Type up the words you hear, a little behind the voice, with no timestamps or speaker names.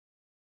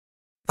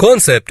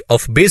Concept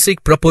of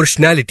basic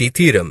proportionality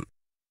theorem.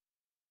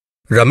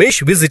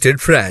 Ramesh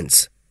visited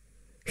France.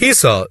 He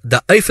saw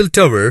the Eiffel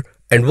Tower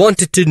and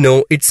wanted to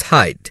know its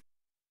height.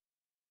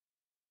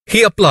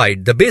 He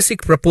applied the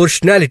basic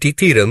proportionality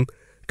theorem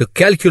to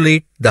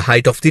calculate the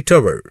height of the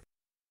tower.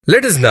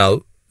 Let us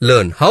now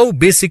learn how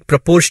basic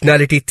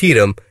proportionality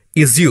theorem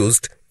is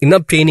used in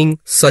obtaining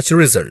such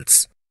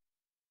results.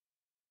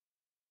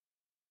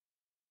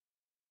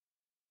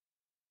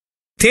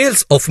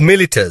 Tales of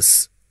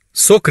Miletus,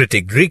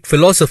 Socratic Greek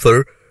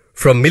philosopher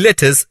from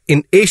Miletus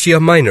in Asia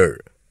Minor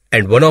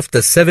and one of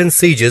the 7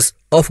 sages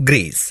of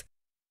Greece.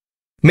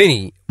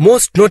 Many,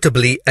 most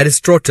notably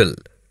Aristotle,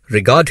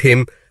 regard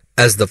him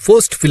as the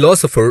first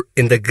philosopher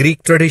in the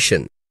Greek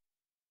tradition.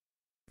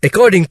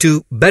 According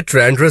to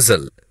Bertrand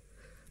Russell,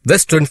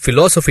 Western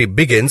philosophy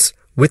begins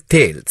with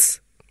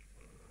Thales.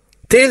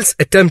 Thales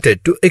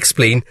attempted to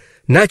explain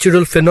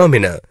natural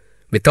phenomena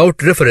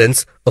without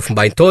reference of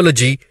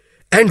mythology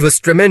and was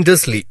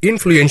tremendously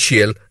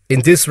influential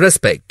in this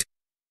respect.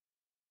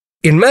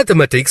 In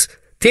mathematics,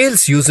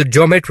 Thales used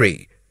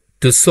geometry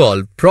to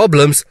solve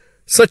problems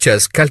such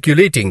as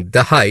calculating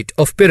the height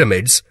of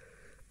pyramids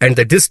and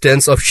the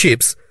distance of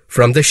ships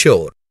from the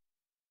shore.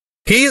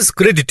 He is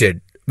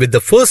credited with the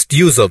first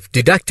use of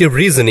deductive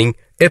reasoning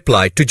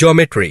applied to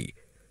geometry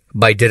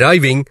by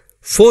deriving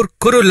 4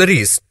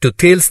 corollaries to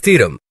Thales'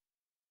 theorem.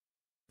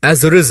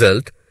 As a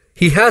result,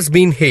 he has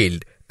been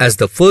hailed as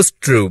the first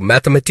true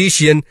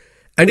mathematician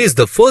and is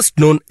the first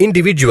known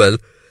individual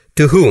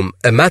to whom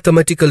a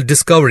mathematical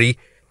discovery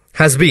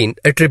has been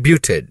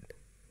attributed.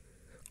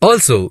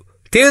 Also,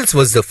 Thales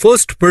was the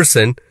first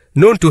person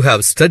known to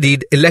have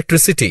studied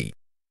electricity.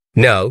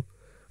 Now,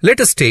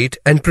 let us state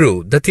and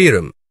prove the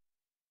theorem.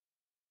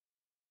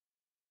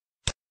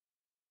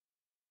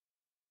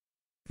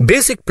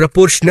 Basic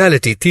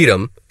proportionality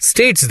theorem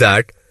states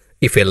that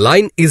if a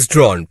line is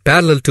drawn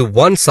parallel to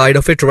one side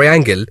of a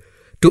triangle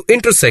to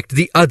intersect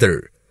the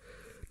other,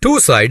 2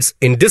 sides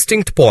in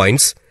distinct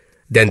points,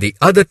 then the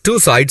other 2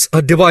 sides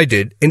are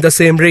divided in the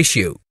same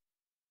ratio.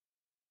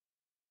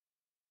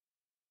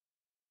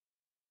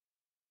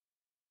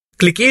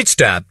 Click each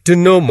tab to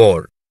know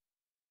more.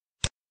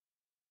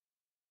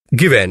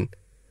 Given,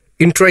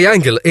 in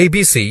triangle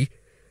ABC,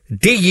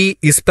 DE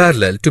is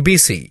parallel to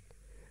BC,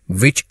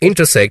 which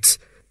intersects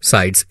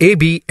sides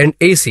AB and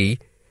AC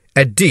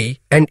at D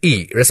and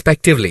E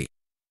respectively.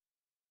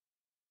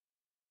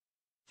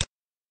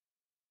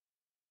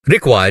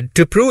 Required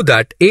to prove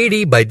that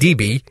AD by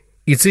DB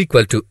is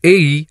equal to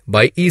AE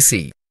by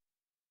EC.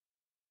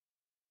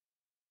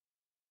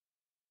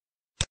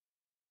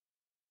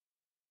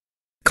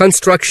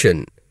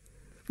 Construction.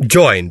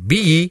 Join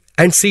BE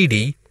and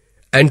CD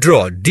and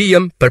draw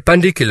DM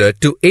perpendicular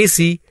to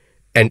AC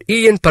and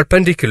EN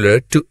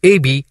perpendicular to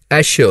AB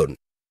as shown.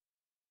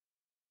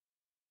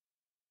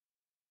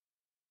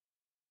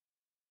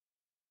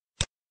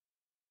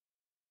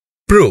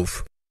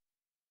 Proof.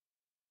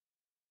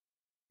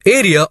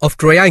 Area of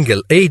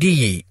triangle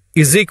ADE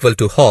is equal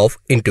to half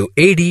into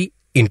AD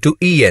into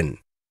EN.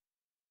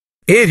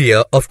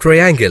 Area of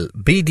triangle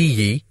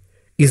BDE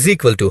is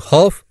equal to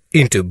half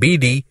into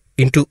BD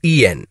into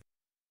EN.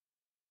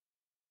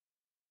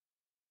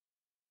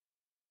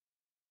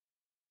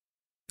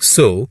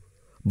 So,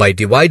 by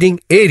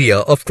dividing area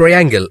of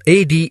triangle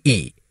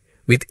ADE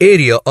with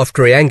area of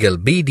triangle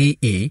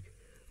BDE,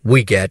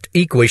 we get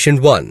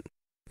equation 1.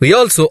 We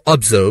also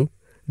observe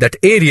that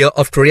area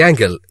of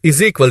triangle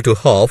is equal to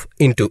half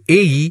into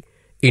AE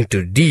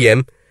into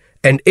DM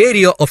and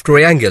area of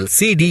triangle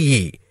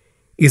CDE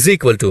is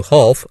equal to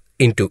half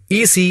into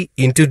EC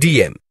into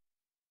DM.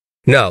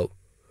 Now,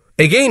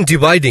 again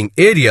dividing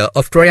area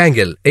of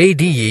triangle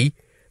ADE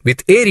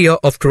with area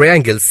of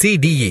triangle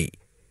CDE,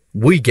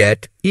 we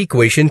get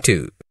equation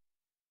 2.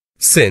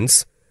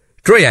 Since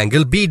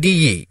triangle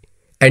BDE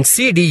and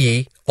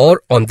CDE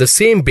are on the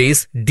same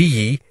base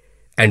DE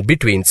and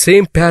between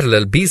same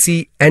parallel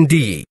BC and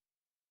DE.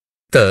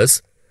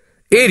 Thus,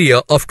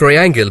 area of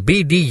triangle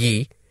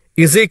BDE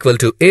is equal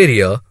to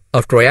area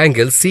of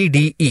triangle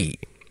CDE,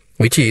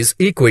 which is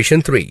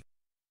equation 3.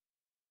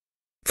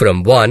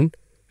 From 1,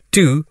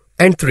 2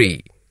 and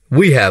 3,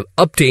 we have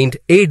obtained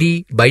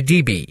AD by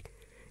DB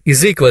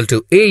is equal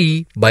to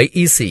AE by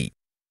EC.